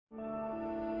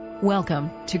Welcome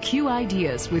to Q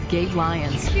Ideas with Gabe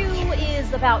Lyons. Q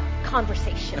is about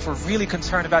conversation. If we're really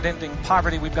concerned about ending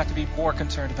poverty, we've got to be more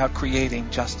concerned about creating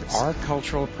justice. Our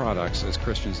cultural products as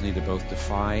Christians need to both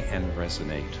defy and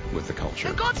resonate with the culture.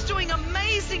 And God's doing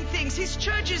amazing things. His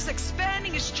church is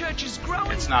expanding. His church is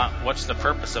growing. It's not what's the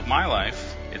purpose of my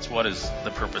life. It's what is the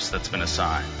purpose that's been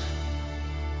assigned.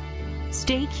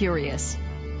 Stay curious.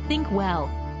 Think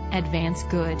well. Advance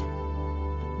good.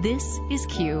 This is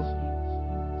Q.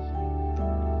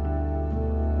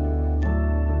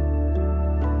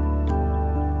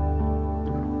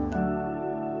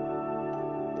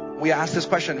 We asked this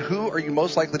question, who are you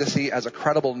most likely to see as a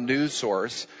credible news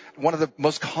source? One of the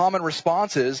most common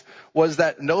responses was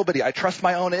that nobody. I trust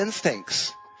my own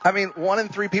instincts. I mean, 1 in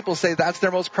 3 people say that's their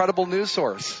most credible news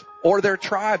source. Or their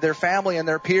tribe, their family, and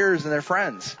their peers and their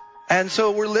friends. And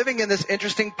so we're living in this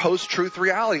interesting post-truth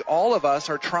reality. All of us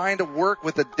are trying to work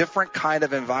with a different kind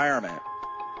of environment.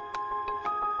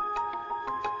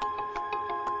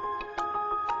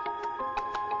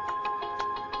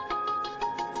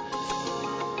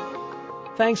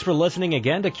 Thanks for listening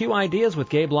again to Q Ideas with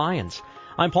Gabe Lyons.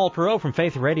 I'm Paul Perot from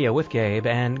Faith Radio with Gabe.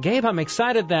 And Gabe, I'm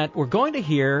excited that we're going to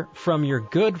hear from your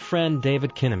good friend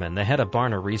David Kinnaman, the head of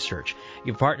Barna Research.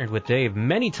 You've partnered with Dave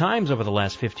many times over the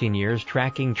last 15 years,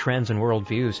 tracking trends and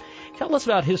worldviews. Tell us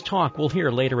about his talk we'll hear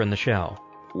later in the show.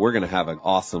 We're going to have an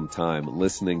awesome time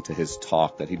listening to his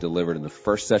talk that he delivered in the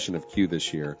first session of Q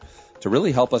this year to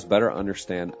really help us better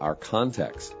understand our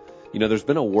context. You know, there's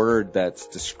been a word that's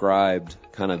described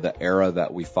kind of the era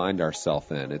that we find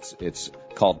ourselves in. It's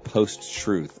called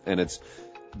post-truth, and it's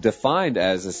defined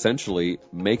as essentially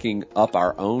making up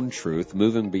our own truth,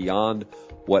 moving beyond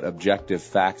what objective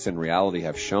facts and reality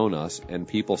have shown us, and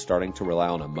people starting to rely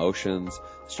on emotions,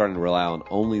 starting to rely on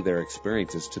only their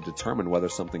experiences to determine whether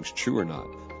something's true or not.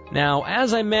 Now,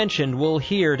 as I mentioned, we'll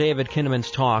hear David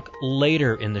Kinnaman's talk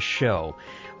later in the show.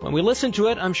 When we listen to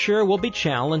it, I'm sure we'll be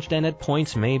challenged and at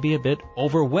points may be a bit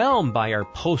overwhelmed by our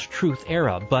post-truth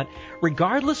era. But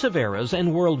regardless of eras and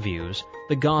worldviews,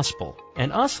 the gospel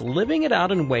and us living it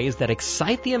out in ways that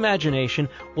excite the imagination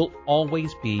will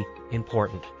always be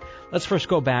important. Let's first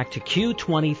go back to Q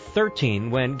 2013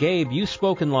 when, Gabe, you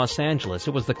spoke in Los Angeles.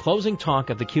 It was the closing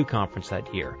talk of the Q conference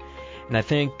that year. And I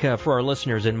think for our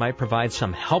listeners, it might provide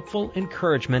some helpful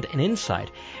encouragement and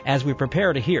insight as we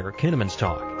prepare to hear Kinnaman's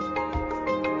talk.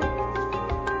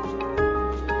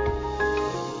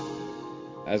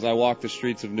 As I walk the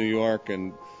streets of New York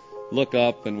and look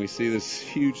up and we see this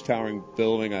huge towering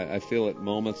building, I feel at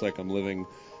moments like I'm living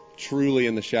truly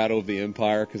in the shadow of the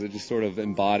empire, because it just sort of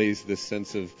embodies this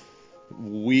sense of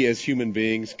we as human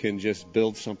beings can just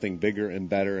build something bigger and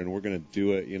better, and we're going to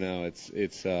do it. You know,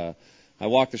 I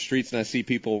walk the streets and I see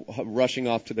people rushing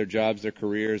off to their jobs, their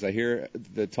careers. I hear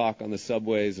the talk on the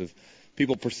subways of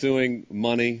people pursuing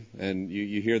money, and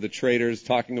you hear the traders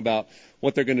talking about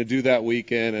what they're going to do that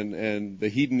weekend, and the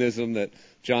hedonism that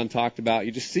John talked about.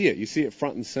 You just see it. You see it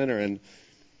front and center. And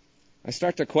I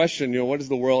start to question, what is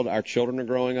the world our children are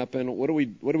growing up in? What do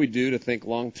we do to think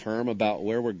long term about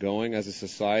where we're going as a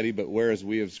society, but where as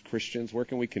we as Christians, where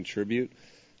can we contribute?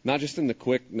 Not just in the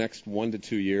quick next 1 to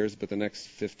 2 years, but the next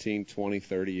 15, 20,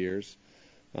 30 years.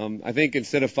 I think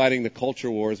instead of fighting the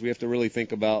culture wars, we have to really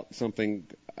think about something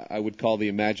I would call the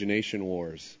imagination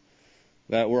wars.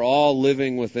 That we're all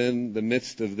living within the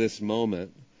midst of this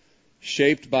moment,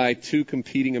 shaped by 2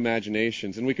 competing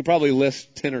imaginations. And we could probably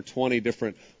list 10 or 20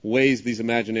 different ways these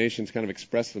imaginations kind of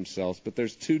express themselves. But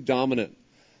there's 2 dominant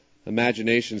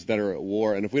imaginations that are at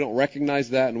war. And if we don't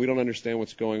recognize that and we don't understand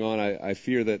what's going on, I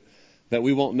fear that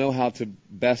we won't know how to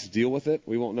best deal with it.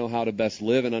 We won't know how to best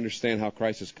live and understand how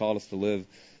Christ has called us to live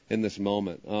in this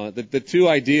moment. The 2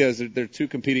 ideas, they're 2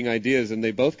 competing ideas, and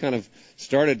they both kind of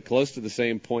started close to the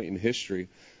same point in history.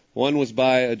 One was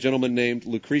by a gentleman named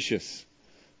Lucretius.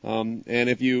 And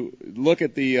if you look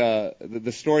at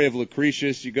the story of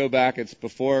Lucretius, you go back, it's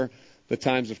before the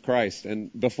times of Christ.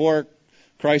 And before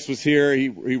Christ was here, he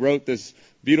wrote this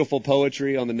beautiful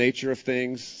poetry on the nature of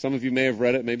things. Some of you may have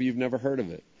read it, maybe you've never heard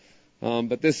of it.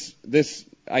 But this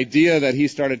idea that he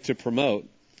started to promote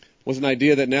was an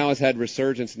idea that now has had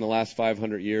resurgence in the last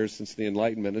 500 years since the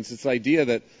Enlightenment. It's this idea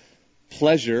that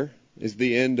pleasure is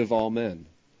the end of all men.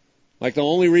 Like the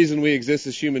only reason we exist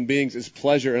as human beings is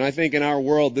pleasure. And I think in our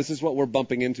world, this is what we're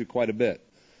bumping into quite a bit.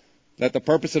 That the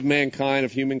purpose of mankind,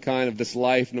 of humankind, of this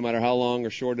life, no matter how long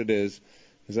or short it is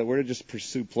that we're to just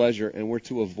pursue pleasure and we're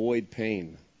to avoid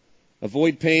pain.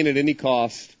 Avoid pain at any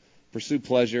cost. Pursue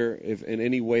pleasure in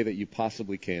any way that you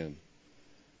possibly can.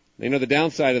 The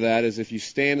downside of that is if you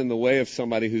stand in the way of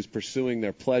somebody who's pursuing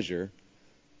their pleasure,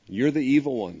 you're the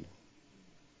evil one.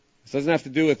 This doesn't have to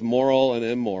do with moral and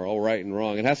immoral, right and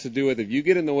wrong. It has to do with if you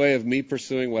get in the way of me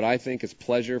pursuing what I think is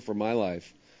pleasure for my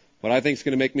life, what I think is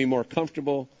going to make me more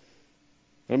comfortable,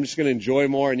 I'm just going to enjoy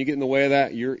more, and you get in the way of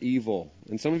that, you're evil.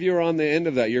 And some of you are on the end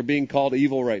of that. You're being called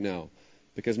evil right now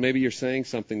because maybe you're saying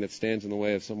something that stands in the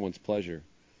way of someone's pleasure.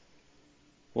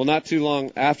 Well, not too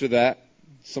long after that,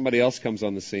 somebody else comes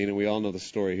on the scene, and we all know the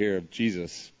story here of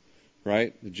Jesus,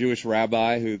 right? The Jewish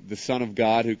rabbi, the Son of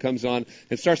God, who comes on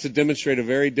and starts to demonstrate a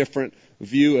very different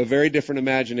view, a very different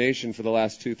imagination for the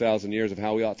last 2,000 years of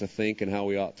how we ought to think and how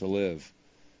we ought to live.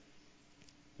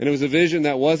 And it was a vision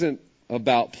that wasn't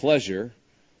about pleasure.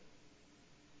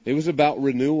 It was about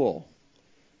renewal.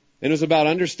 And it was about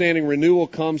understanding renewal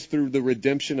comes through the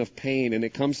redemption of pain, and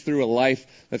it comes through a life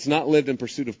that's not lived in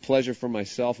pursuit of pleasure for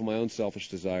myself and my own selfish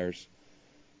desires,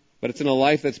 but it's in a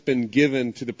life that's been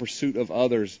given to the pursuit of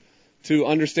others, to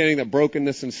understanding that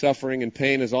brokenness and suffering and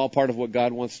pain is all part of what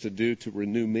God wants to do to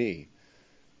renew me,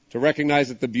 to recognize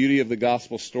that the beauty of the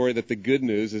gospel story, that the good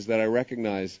news is that I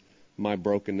recognize my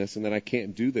brokenness and that I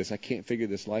can't do this, I can't figure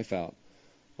this life out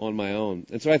on my own.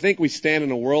 And so I think we stand in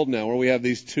a world now where we have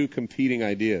these two competing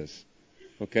ideas.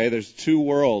 Okay, there's two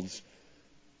worlds.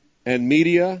 And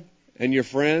media and your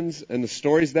friends and the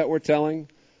stories that we're telling,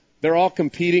 they're all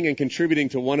competing and contributing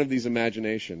to one of these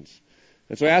imaginations.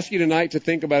 And so I ask you tonight to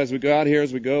think about as we go out here,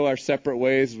 as we go our separate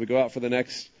ways, as we go out for the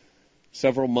next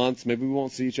several months, maybe we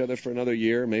won't see each other for another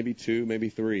year, maybe 2, maybe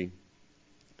 3.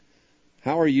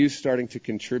 How are you starting to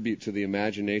contribute to the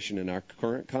imagination in our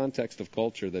current context of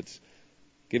culture that's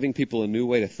giving people a new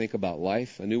way to think about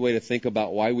life, a new way to think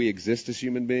about why we exist as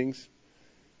human beings?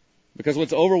 Because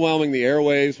what's overwhelming the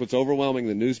airwaves, what's overwhelming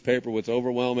the newspaper, what's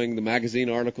overwhelming the magazine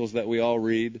articles that we all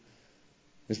read,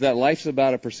 is that life's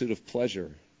about a pursuit of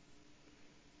pleasure.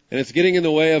 And it's getting in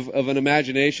the way of an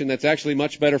imagination that's actually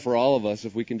much better for all of us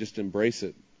if we can just embrace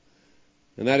it.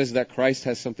 And that is that Christ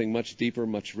has something much deeper,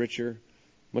 much richer,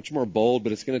 much more bold,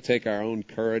 but it's going to take our own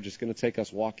courage. It's going to take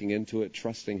us walking into it,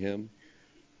 trusting Him.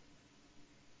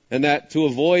 And that to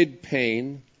avoid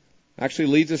pain actually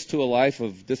leads us to a life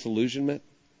of disillusionment,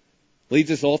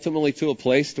 leads us ultimately to a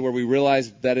place to where we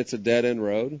realize that it's a dead-end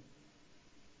road.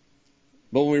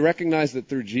 But when we recognize that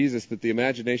through Jesus, that the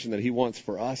imagination that He wants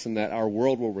for us and that our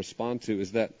world will respond to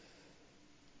is that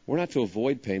we're not to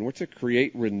avoid pain, we're to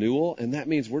create renewal, and that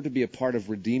means we're to be a part of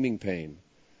redeeming pain.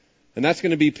 And that's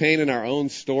going to be pain in our own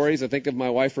stories. I think of my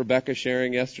wife Rebecca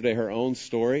sharing yesterday her own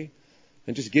story.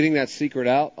 And just getting that secret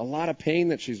out, a lot of pain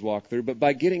that she's walked through. But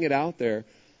by getting it out there,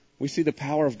 we see the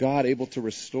power of God able to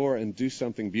restore and do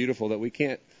something beautiful that we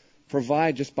can't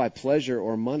provide just by pleasure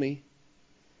or money.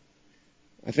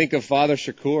 I think of Father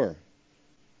Shakur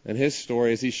and his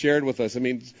story as he shared with us. I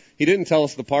mean, he didn't tell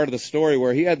us the part of the story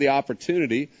where he had the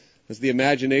opportunity, as the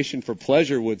imagination for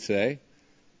pleasure would say,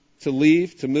 to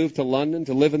leave, to move to London,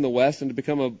 to live in the West, and to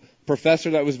become a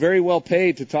professor that was very well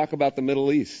paid to talk about the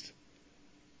Middle East.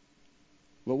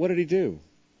 But what did he do?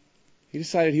 He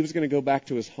decided he was going to go back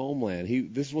to his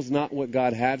homeland. This was not what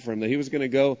God had for him, that he was going to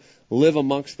go live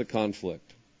amongst the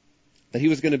conflict, that he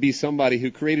was going to be somebody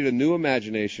who created a new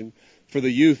imagination for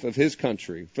the youth of his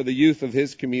country, for the youth of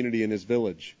his community and his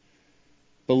village,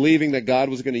 believing that God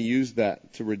was going to use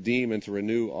that to redeem and to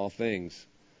renew all things.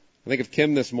 I think of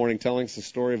Kim this morning telling us the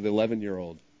story of the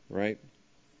 11-year-old, right?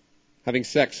 Having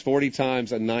sex 40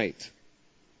 times a night.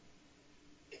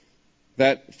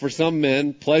 That for some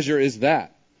men, pleasure is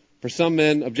that. For some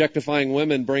men, objectifying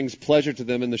women brings pleasure to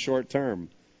them in the short term.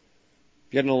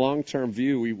 Yet in a long-term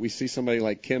view, we see somebody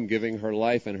like Kim giving her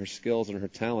life and her skills and her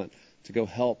talent to go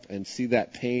help and see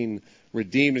that pain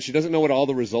redeemed. And she doesn't know what all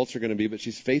the results are going to be, but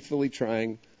she's faithfully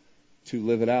trying to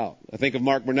live it out. I think of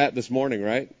Mark Burnett this morning,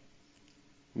 right?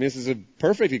 I mean, this is a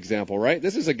perfect example, right?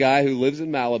 This is a guy who lives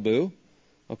in Malibu,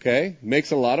 okay,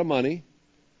 makes a lot of money,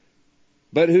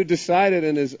 but who decided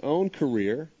in his own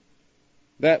career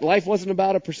that life wasn't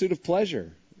about a pursuit of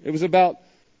pleasure. It was about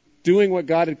doing what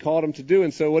God had called him to do.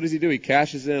 And so what does he do? He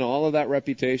cashes in all of that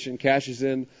reputation, cashes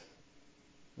in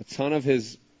a ton of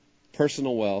his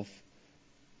personal wealth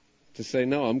to say,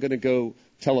 no, I'm going to go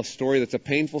tell a story that's a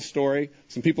painful story.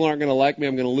 Some people aren't going to like me.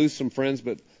 I'm going to lose some friends,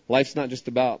 but life's not just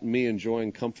about me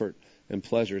enjoying comfort and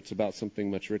pleasure. It's about something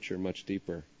much richer, much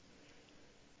deeper.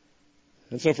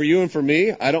 And so for you and for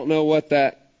me, I don't know what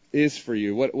that is for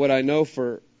you. What I know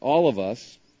for all of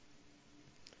us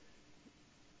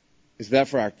is that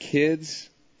for our kids,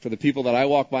 for the people that I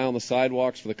walk by on the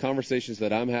sidewalks, for the conversations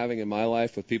that I'm having in my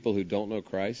life with people who don't know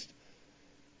Christ,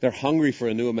 they're hungry for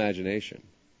a new imagination.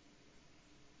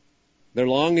 They're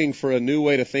longing for a new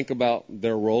way to think about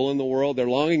their role in the world. They're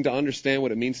longing to understand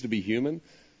what it means to be human.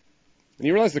 And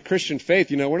you realize the Christian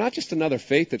faith, we're not just another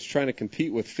faith that's trying to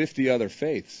compete with 50 other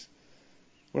faiths.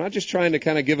 We're not just trying to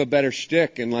kind of give a better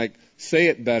shtick and say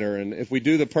it better. And if we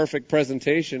do the perfect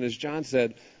presentation, as John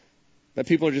said, that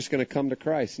people are just going to come to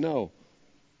Christ. No.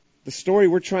 The story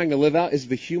we're trying to live out is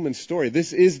the human story.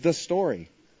 This is the story.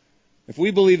 If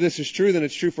we believe this is true, then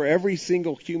it's true for every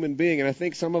single human being. And I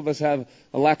think some of us have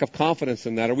a lack of confidence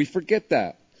in that, or we forget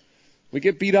that. We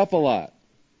get beat up a lot.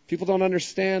 People don't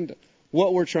understand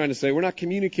what we're trying to say. We're not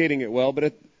communicating it well,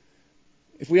 but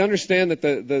if we understand that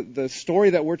the story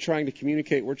that we're trying to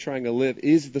communicate, we're trying to live,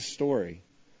 is the story,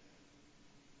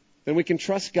 then we can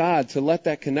trust God to let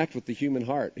that connect with the human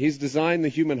heart. He's designed the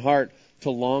human heart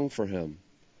to long for Him.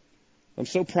 I'm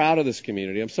so proud of this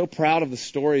community. I'm so proud of the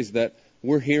stories that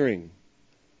we're hearing.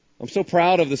 I'm so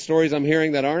proud of the stories I'm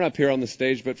hearing that aren't up here on the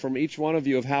stage, but from each one of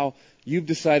you, of how you've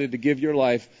decided to give your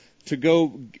life to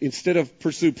go, instead of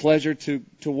pursue pleasure, to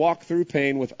walk through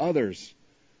pain with others,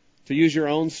 to use your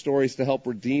own stories to help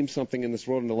redeem something in this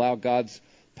world and allow God's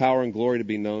power and glory to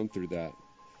be known through that.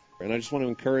 And I just want to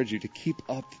encourage you to keep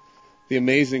up the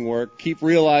amazing work. Keep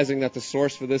realizing that the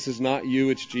source for this is not you,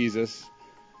 it's Jesus.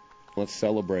 Let's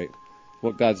celebrate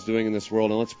what God's doing in this world,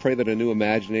 and let's pray that a new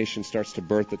imagination starts to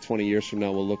birth, that 20 years from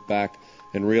now we'll look back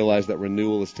and realize that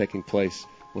renewal is taking place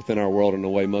within our world in a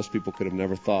way most people could have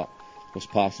never thought was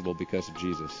possible because of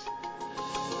Jesus.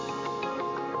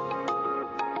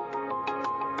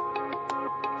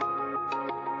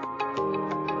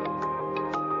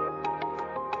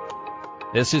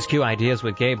 This is Q Ideas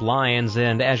with Gabe Lyons,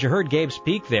 and as you heard Gabe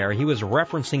speak there, he was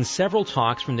referencing several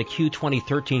talks from the Q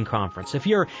 2013 conference. If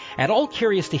you're at all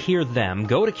curious to hear them,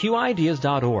 go to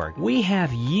QIdeas.org. We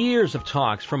have years of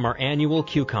talks from our annual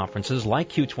Q conferences like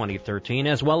Q 2013,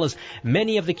 as well as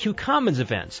many of the Q Commons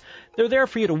events. They're there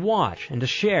for you to watch and to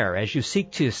share as you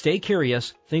seek to stay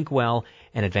curious, think well,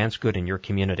 and advance good in your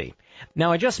community.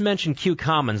 Now, I just mentioned Q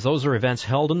Commons. Those are events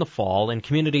held in the fall in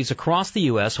communities across the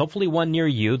U.S., hopefully one near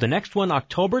you. The next one,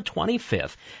 October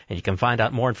 25th. And you can find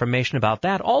out more information about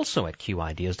that also at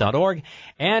QIdeas.org.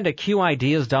 And at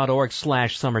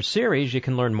QIdeas.org/summer series, you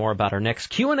can learn more about our next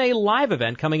Q&A live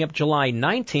event coming up July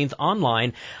 19th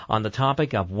online on the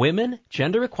topic of women,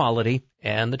 gender equality,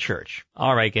 and the church.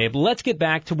 All right, Gabe, let's get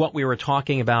back to what we were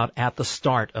talking about at the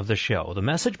start of the show. The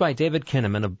message by David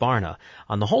Kinnaman of Barna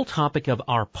on the whole topic of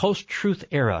our post-truth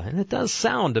era. And it does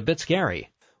sound a bit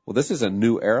scary. Well, this is a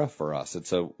new era for us.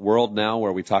 It's a world now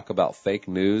where we talk about fake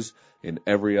news in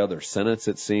every other sentence,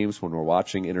 it seems, when we're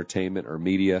watching entertainment or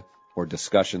media or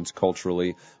discussions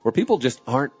culturally, where people just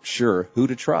aren't sure who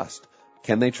to trust.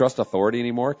 Can they trust authority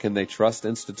anymore? Can they trust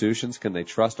institutions? Can they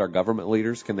trust our government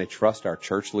leaders? Can they trust our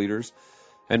church leaders?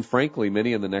 And frankly,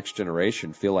 many in the next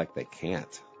generation feel like they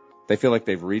can't. They feel like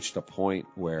they've reached a point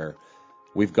where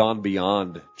we've gone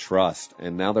beyond trust,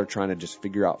 and now they're trying to just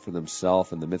figure out for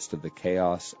themselves in the midst of the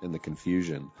chaos and the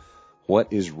confusion,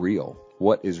 what is real?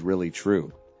 What is really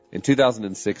true? In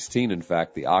 2016, in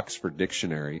fact, the Oxford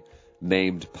Dictionary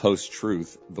named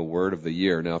post-truth the word of the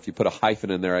year. Now, if you put a hyphen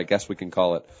in there, I guess we can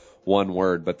call it one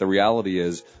word, but the reality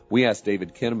is we asked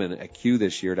David Kinnaman at Q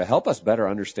this year to help us better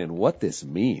understand what this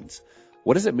means.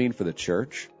 What does it mean for the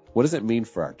church? What does it mean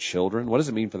for our children? What does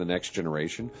it mean for the next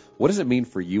generation? What does it mean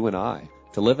for you and I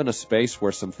to live in a space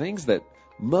where some things that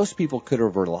most people could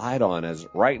have relied on as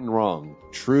right and wrong,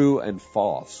 true and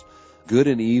false, good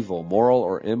and evil, moral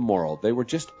or immoral, they were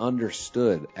just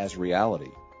understood as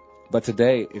reality. But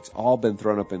today, it's all been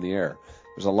thrown up in the air.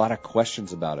 There's a lot of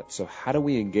questions about it. So how do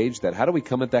we engage that? How do we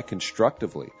come at that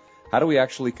constructively? How do we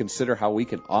actually consider how we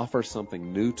can offer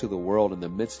something new to the world in the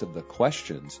midst of the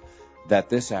questions that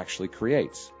this actually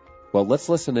creates? Well, let's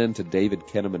listen in to David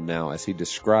Kinnaman now as he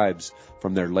describes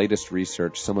from their latest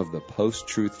research some of the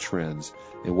post-truth trends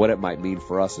and what it might mean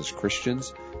for us as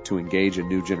Christians to engage a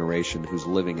new generation who's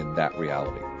living in that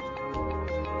reality.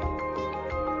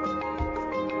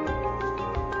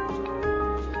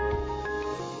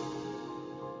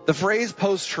 The phrase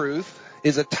post-truth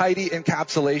is a tidy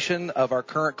encapsulation of our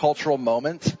current cultural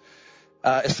moment,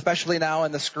 especially now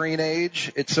in the screen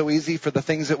age. It's so easy for the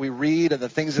things that we read and the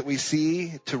things that we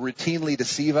see to routinely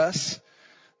deceive us.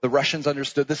 The Russians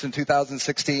understood this in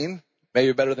 2016,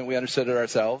 maybe better than we understood it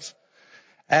ourselves.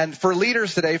 And for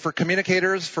leaders today, for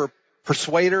communicators, for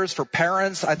persuaders, for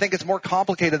parents, I think it's more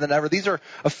complicated than ever. These are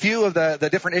a few of the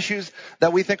different issues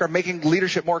that we think are making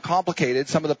leadership more complicated,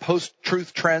 some of the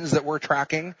post-truth trends that we're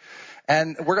tracking.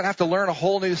 And we're going to have to learn a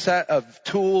whole new set of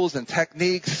tools and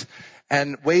techniques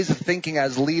and ways of thinking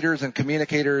as leaders and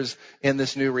communicators in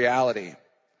this new reality.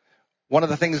 one of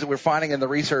the things that we're finding in the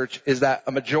research is that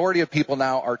a majority of people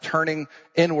now are turning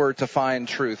inward to find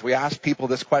truth. We ask people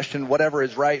this question: whatever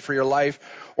is right for your life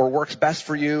or works best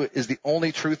for you is the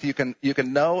only truth you can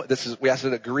know. We asked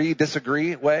it agree,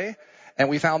 disagree way. And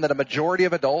we found that a majority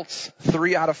of adults,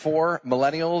 3 out of 4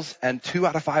 millennials, and 2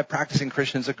 out of 5 practicing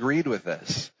Christians agreed with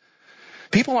this.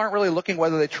 People aren't really looking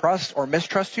whether they trust or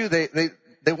mistrust you. They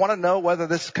want to know whether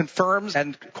this confirms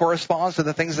and corresponds to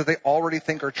the things that they already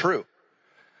think are true.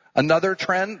 Another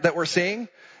trend that we're seeing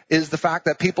is the fact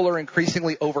that people are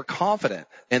increasingly overconfident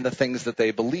in the things that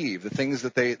they believe, the things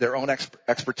that their own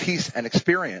expertise and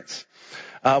experience.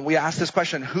 We asked this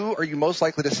question: who are you most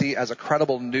likely to see as a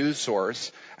credible news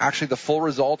source? Actually, the full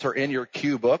results are in your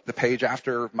Q book, the page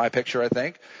after my picture, I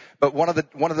think. But one of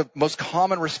the most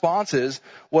common responses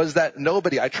was that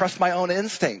nobody. I trust my own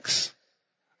instincts.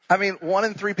 I mean, 1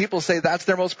 in 3 people say that's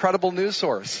their most credible news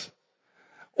source,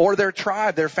 or their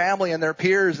tribe, their family, and their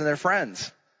peers and their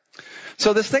friends.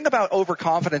 So this thing about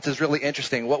overconfidence is really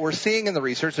interesting. What we're seeing in the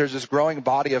research, there's this growing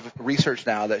body of research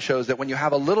now that shows that when you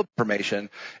have a little information,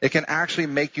 it can actually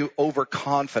make you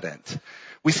overconfident.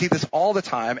 We see this all the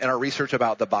time in our research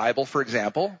about the Bible, for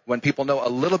example. When people know a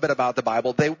little bit about the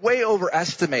Bible, they way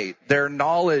overestimate their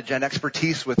knowledge and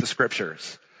expertise with the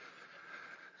scriptures.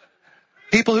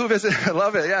 People who visit, I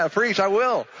love it, yeah, preach, I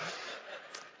will.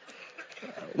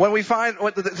 When we find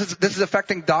this is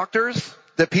affecting doctors,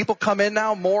 that people come in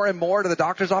now more and more to the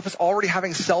doctor's office already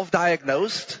having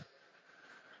self-diagnosed.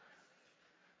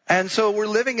 And so we're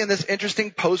living in this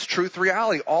interesting post-truth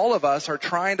reality. All of us are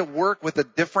trying to work with a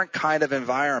different kind of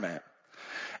environment.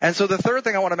 And so the third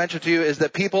thing I want to mention to you is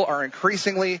that people are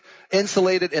increasingly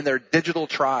insulated in their digital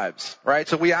tribes, right?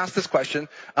 So we asked this question: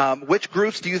 which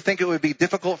groups do you think it would be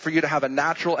difficult for you to have a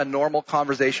natural and normal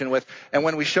conversation with? And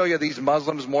when we show you these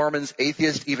Muslims, Mormons,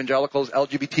 atheists, evangelicals,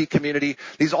 LGBT community,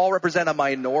 these all represent a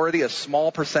minority, a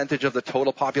small percentage of the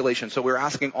total population. So we're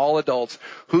asking all adults,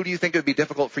 who do you think it would be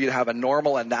difficult for you to have a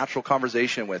normal and natural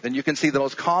conversation with? And you can see the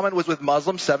most common was with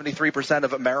Muslims. 73%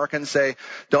 of Americans say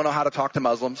don't know how to talk to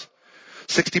Muslims.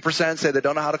 60% say they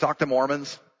don't know how to talk to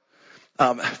Mormons.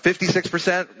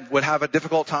 56% would have a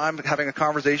difficult time having a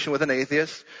conversation with an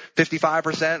atheist.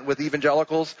 55% with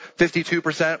evangelicals.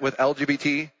 52% with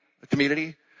LGBT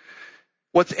community.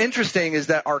 What's interesting is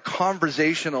that our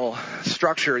conversational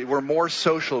structure, we're more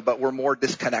social, but we're more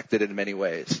disconnected in many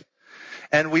ways.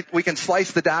 And we can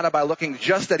slice the data by looking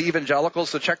just at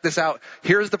evangelicals. So check this out.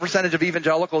 Here's the percentage of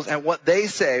evangelicals, and what they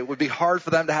say would be hard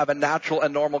for them to have a natural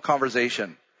and normal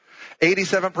conversation.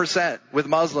 87% with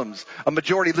Muslims. A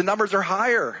majority. The numbers are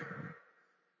higher.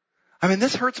 I mean,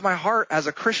 this hurts my heart as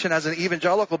a Christian, as an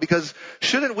evangelical, because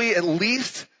shouldn't we at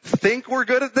least think we're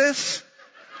good at this?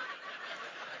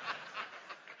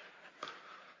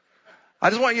 I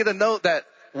just want you to note that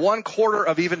 1/4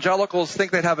 of evangelicals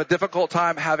think they'd have a difficult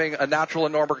time having a natural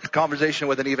and normal conversation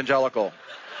with an evangelical.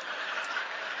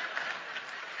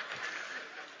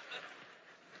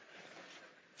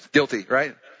 Guilty,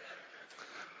 right?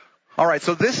 All right,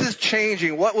 so this is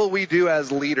changing. What will we do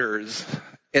as leaders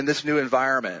in this new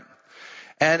environment?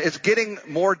 And it's getting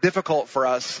more difficult for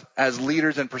us as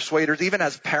leaders and persuaders, even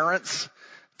as parents,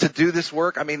 to do this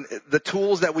work. I mean, the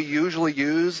tools that we usually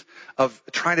use of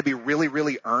trying to be really,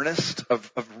 really earnest,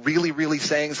 of really, really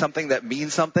saying something that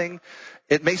means something,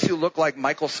 it makes you look like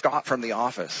Michael Scott from The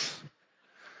Office.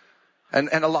 And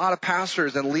a lot of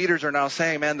pastors and leaders are now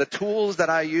saying, man, the tools that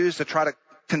I use to try to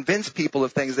convince people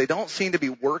of things, they don't seem to be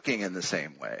working in the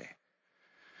same way.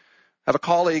 I have a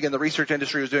colleague in the research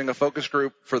industry who's doing a focus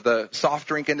group for the soft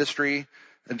drink industry,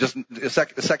 and just a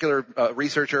secular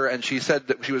researcher, and she said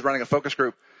that she was running a focus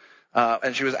group,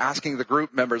 and she was asking the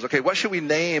group members, okay, what should we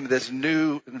name this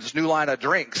new line of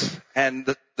drinks? And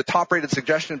the top rated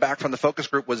suggestion back from the focus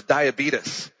group was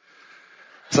diabetes.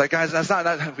 It's like, guys, that's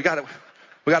not we got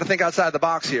to think outside the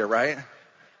box here, right?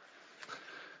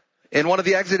 In one of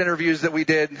the exit interviews that we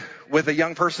did with a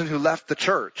young person who left the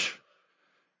church,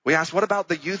 we asked, what about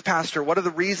the youth pastor? What are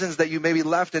the reasons that you maybe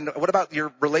left? And what about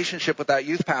your relationship with that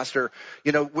youth pastor?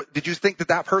 You know, did you think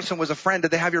that person was a friend?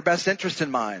 Did they have your best interest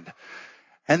in mind?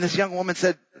 And this young woman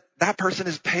said, that person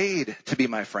is paid to be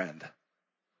my friend.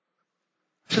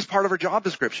 It's just part of her job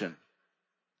description.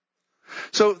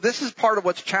 So this is part of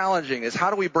what's challenging, is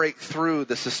how do we break through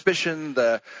the suspicion,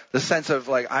 the sense of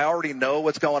like, I already know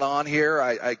what's going on here.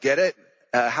 I get it.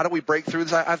 How do we break through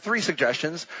this? I have 3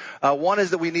 suggestions. One is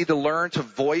that we need to learn to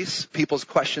voice people's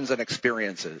questions and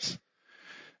experiences.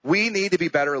 We need to be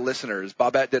better listeners.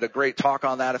 Babette did a great talk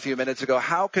on that a few minutes ago.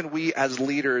 How can we as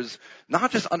leaders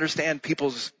not just understand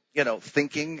people's,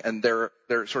 thinking and their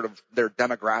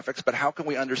demographics, but how can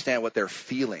we understand what they're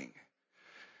feeling?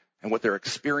 and what they're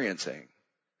experiencing.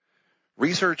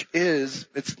 Research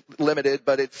it's limited,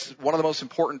 but it's one of the most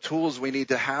important tools we need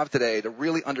to have today to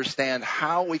really understand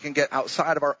how we can get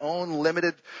outside of our own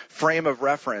limited frame of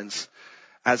reference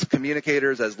as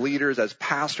communicators, as leaders, as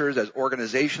pastors, as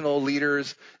organizational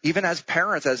leaders, even as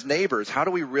parents, as neighbors. How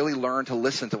do we really learn to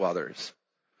listen to others?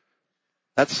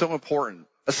 That's so important.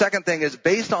 The second thing is,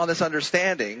 based on this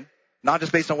understanding, not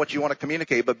just based on what you want to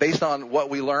communicate, but based on what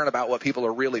we learn about what people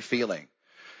are really feeling,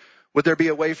 would there be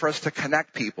a way for us to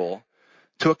connect people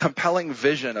to a compelling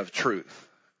vision of truth?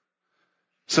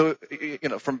 So,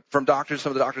 from doctors,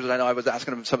 some of the doctors that I know, I was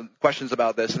asking them some questions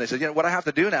about this, and they said, what I have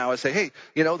to do now is say, hey,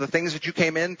 the things that you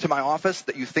came into my office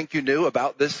that you think you knew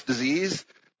about this disease,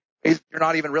 you're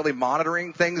not even really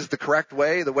monitoring things the correct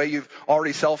way, the way you've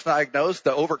already self-diagnosed,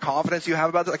 the overconfidence you have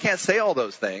about this. I can't say all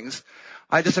those things.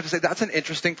 I just have to say that's an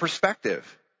interesting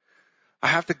perspective. I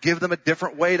have to give them a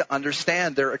different way to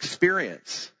understand their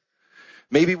experience.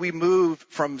 Maybe we move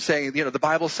from saying, the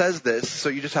Bible says this, so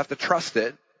you just have to trust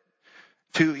it,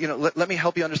 to, let me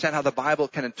help you understand how the Bible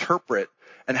can interpret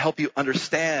and help you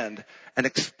understand and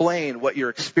explain what you're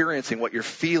experiencing, what you're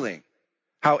feeling.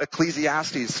 How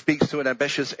Ecclesiastes speaks to an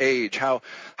ambitious age, how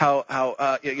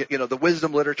the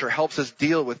wisdom literature helps us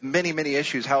deal with many, many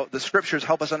issues, how the scriptures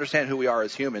help us understand who we are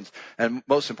as humans, and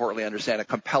most importantly, understand a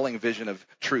compelling vision of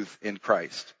truth in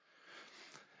Christ.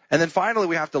 And then finally,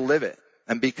 we have to live it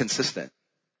and be consistent.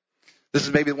 This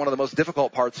is maybe one of the most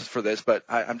difficult parts for this, but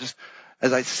I'm just,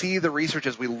 as I see the research,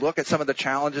 as we look at some of the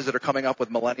challenges that are coming up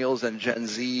with millennials and Gen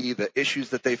Z, the issues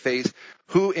that they face,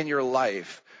 who in your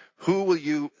life, who will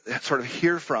you sort of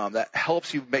hear from that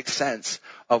helps you make sense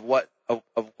of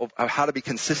of how to be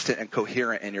consistent and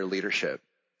coherent in your leadership?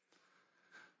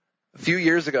 A few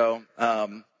years ago,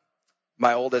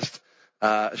 my oldest,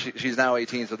 she's now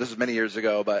 18, so this is many years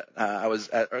ago, but I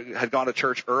had gone to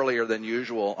church earlier than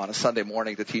usual on a Sunday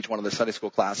morning to teach one of the Sunday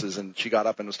school classes, and she got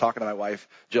up and was talking to my wife,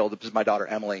 Jill. This is my daughter,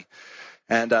 Emily.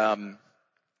 And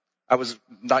I was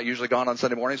not usually gone on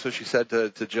Sunday morning, so she said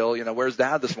to Jill, where's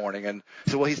Dad this morning? And I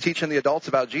said, well, he's teaching the adults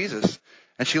about Jesus.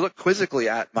 And she looked quizzically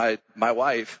at my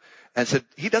wife and said,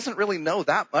 he doesn't really know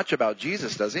that much about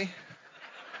Jesus, does he?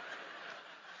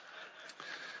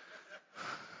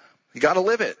 You got to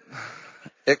live it.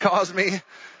 It caused me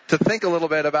to think a little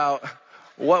bit about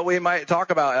what we might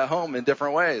talk about at home in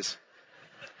different ways.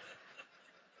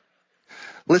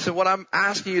 Listen, what I'm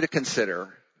asking you to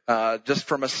consider, just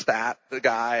from a stat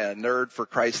guy, a nerd for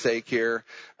Christ's sake here,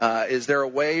 is there a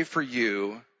way for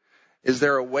you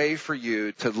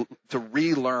to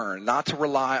relearn, not to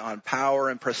rely on power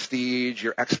and prestige,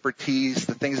 your expertise,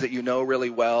 the things that you know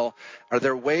really well? Are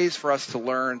there ways for us to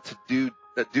learn to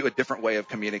do a different way of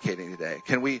communicating today?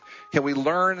 Can we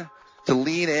learn to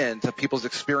lean into people's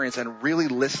experience and really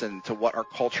listen to what our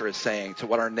culture is saying, to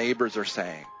what our neighbors are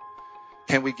saying?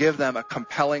 Can we give them a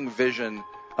compelling vision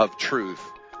of truth,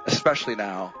 especially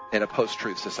now in a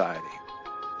post-truth society?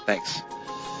 Thanks.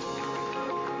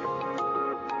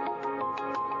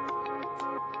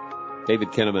 David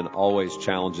Kinnaman always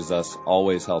challenges us,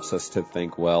 always helps us to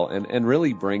think well, and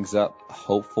really brings up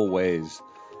hopeful ways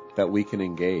that we can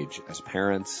engage as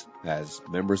parents, as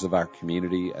members of our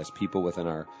community, as people within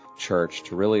our church,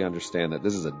 to really understand that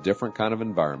this is a different kind of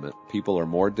environment. People are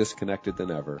more disconnected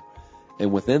than ever.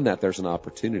 And within that, there's an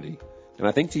opportunity. And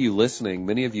I think to you listening,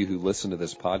 many of you who listen to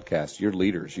this podcast, you're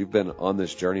leaders. You've been on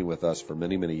this journey with us for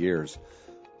many, many years.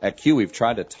 At Q, we've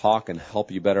tried to talk and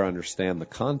help you better understand the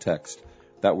context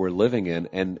that we're living in.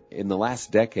 And in the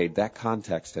last decade, that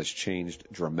context has changed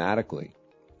dramatically.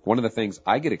 One of the things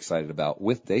I get excited about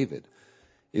with David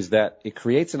is that it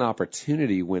creates an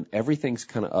opportunity when everything's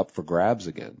kind of up for grabs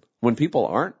again, when people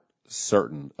aren't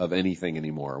certain of anything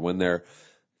anymore, when they're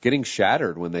getting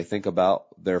shattered when they think about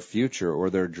their future or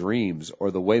their dreams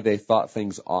or the way they thought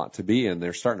things ought to be, and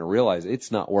they're starting to realize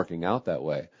it's not working out that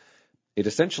way. It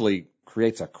essentially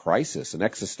creates a crisis, an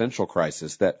existential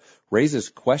crisis that raises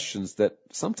questions that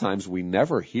sometimes we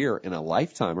never hear in a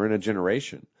lifetime or in a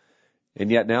generation. And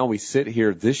yet now we sit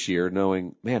here this year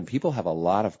knowing, man, people have a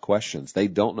lot of questions. They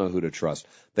don't know who to trust.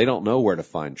 They don't know where to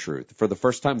find truth. For the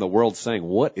first time, the world's saying,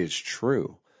 what is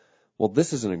true? Well,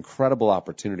 this is an incredible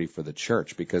opportunity for the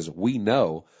church because we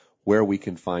know where we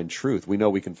can find truth. We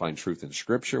know we can find truth in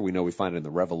Scripture. We know we find it in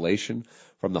the revelation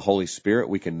from the Holy Spirit.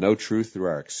 We can know truth through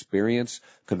our experience,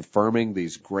 confirming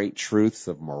these great truths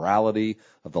of morality,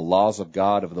 of the laws of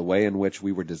God, of the way in which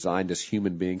we were designed as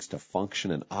human beings to function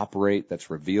and operate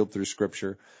that's revealed through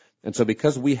Scripture. And so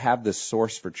because we have this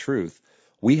source for truth,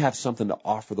 we have something to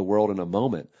offer the world in a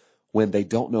moment when they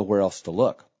don't know where else to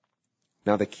look.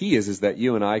 Now, the key is that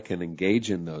you and I can engage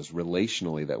in those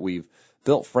relationally, that we've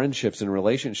built friendships and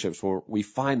relationships where we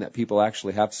find that people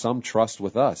actually have some trust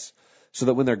with us, so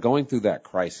that when they're going through that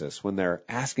crisis, when they're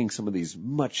asking some of these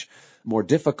much more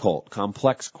difficult,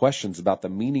 complex questions about the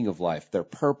meaning of life, their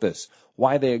purpose,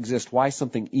 why they exist, why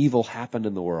something evil happened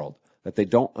in the world that they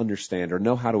don't understand or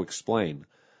know how to explain,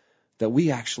 that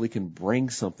we actually can bring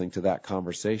something to that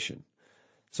conversation.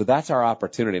 So that's our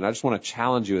opportunity. And I just want to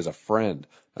challenge you as a friend,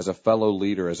 as a fellow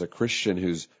leader, as a Christian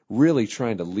who's really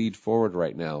trying to lead forward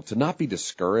right now, to not be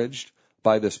discouraged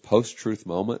by this post-truth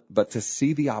moment, but to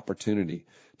see the opportunity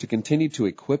to continue to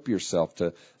equip yourself,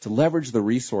 to leverage the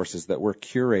resources that we're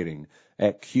curating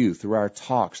at Q through our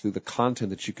talks, through the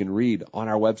content that you can read on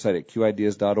our website at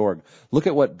qideas.org. Look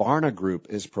at what Barna Group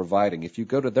is providing. If you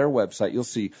go to their website, you'll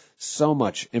see so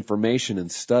much information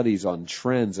and studies on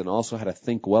trends and also how to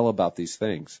think well about these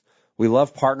things. We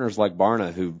love partners like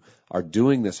Barna who are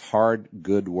doing this hard,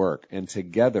 good work, and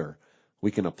together we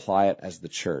can apply it as the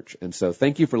church. And so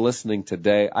thank you for listening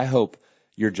today. I hope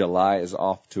your July is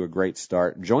off to a great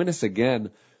start. Join us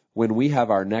again when we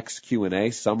have our next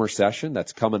Q&A summer session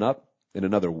that's coming up in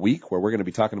another week, where we're going to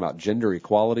be talking about gender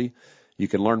equality. You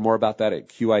can learn more about that at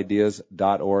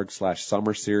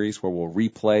qideas.org/summer series, where we'll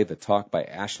replay the talk by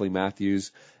Ashley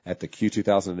Matthews at the Q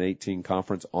 2018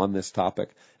 conference on this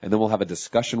topic. And then we'll have a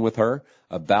discussion with her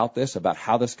about this, about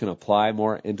how this can apply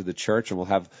more into the church. And we'll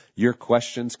have your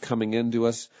questions coming into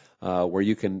us, where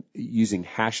you can, using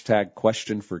hashtag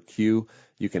 #questionforQ,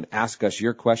 you can ask us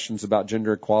your questions about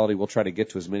gender equality. We'll try to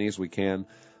get to as many as we can.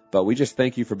 But we just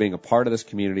thank you for being a part of this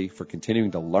community, for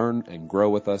continuing to learn and grow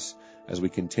with us as we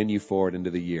continue forward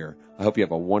into the year. I hope you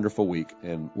have a wonderful week,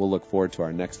 and we'll look forward to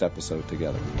our next episode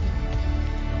together.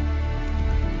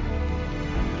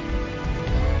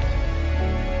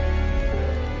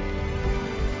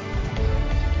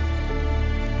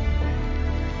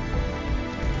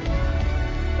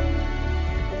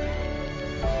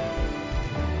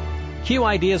 Q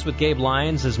Ideas with Gabe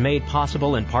Lyons is made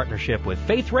possible in partnership with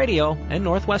Faith Radio and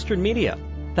Northwestern Media.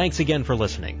 Thanks again for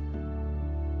listening.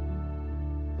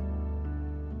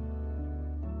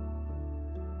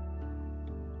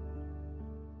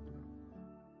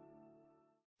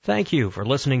 Thank you for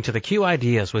listening to the Q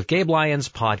Ideas with Gabe Lyons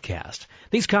podcast.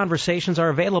 These conversations are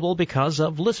available because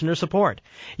of listener support.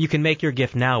 You can make your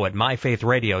gift now at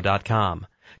myfaithradio.com.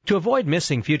 To avoid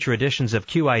missing future editions of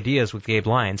Q Ideas with Gabe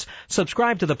Lyons,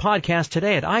 subscribe to the podcast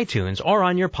today at iTunes or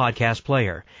on your podcast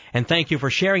player. And thank you for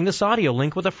sharing this audio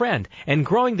link with a friend and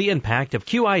growing the impact of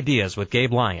Q Ideas with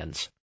Gabe Lyons.